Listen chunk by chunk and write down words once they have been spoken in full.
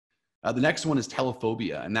The next one is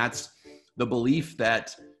telephobia. And that's the belief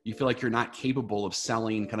that you feel like you're not capable of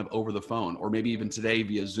selling kind of over the phone, or maybe even today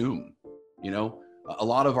via Zoom. You know, a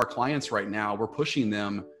lot of our clients right now, we're pushing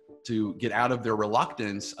them to get out of their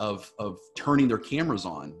reluctance of turning their cameras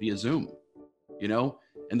on via Zoom, you know?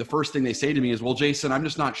 And the first thing they say to me is, well, Jason, I'm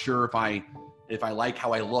just not sure if I like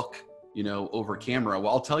how I look, you know, over camera.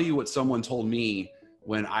 Well, I'll tell you what someone told me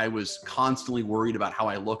when I was constantly worried about how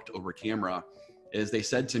I looked over camera is they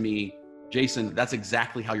said to me, Jason, that's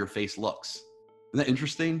exactly how your face looks. Isn't that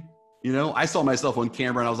interesting? You know, I saw myself on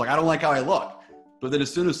camera and I was like, I don't like how I look. But then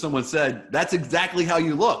as soon as someone said, that's exactly how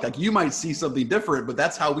you look, like you might see something different, but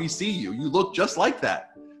that's how we see you. You look just like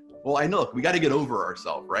that. Well, I know, we got to get over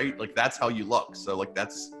ourselves, right? Like that's how you look. So like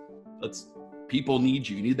that's people need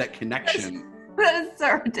you. You need that connection. That is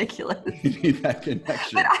so ridiculous. You need that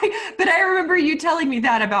connection. But I remember you telling me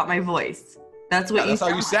that about my voice. That's what that's how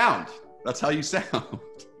you sound. That's how you sound.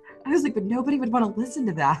 I was like, but nobody would want to listen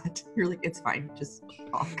to that. You're like, it's fine, just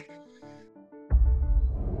talk.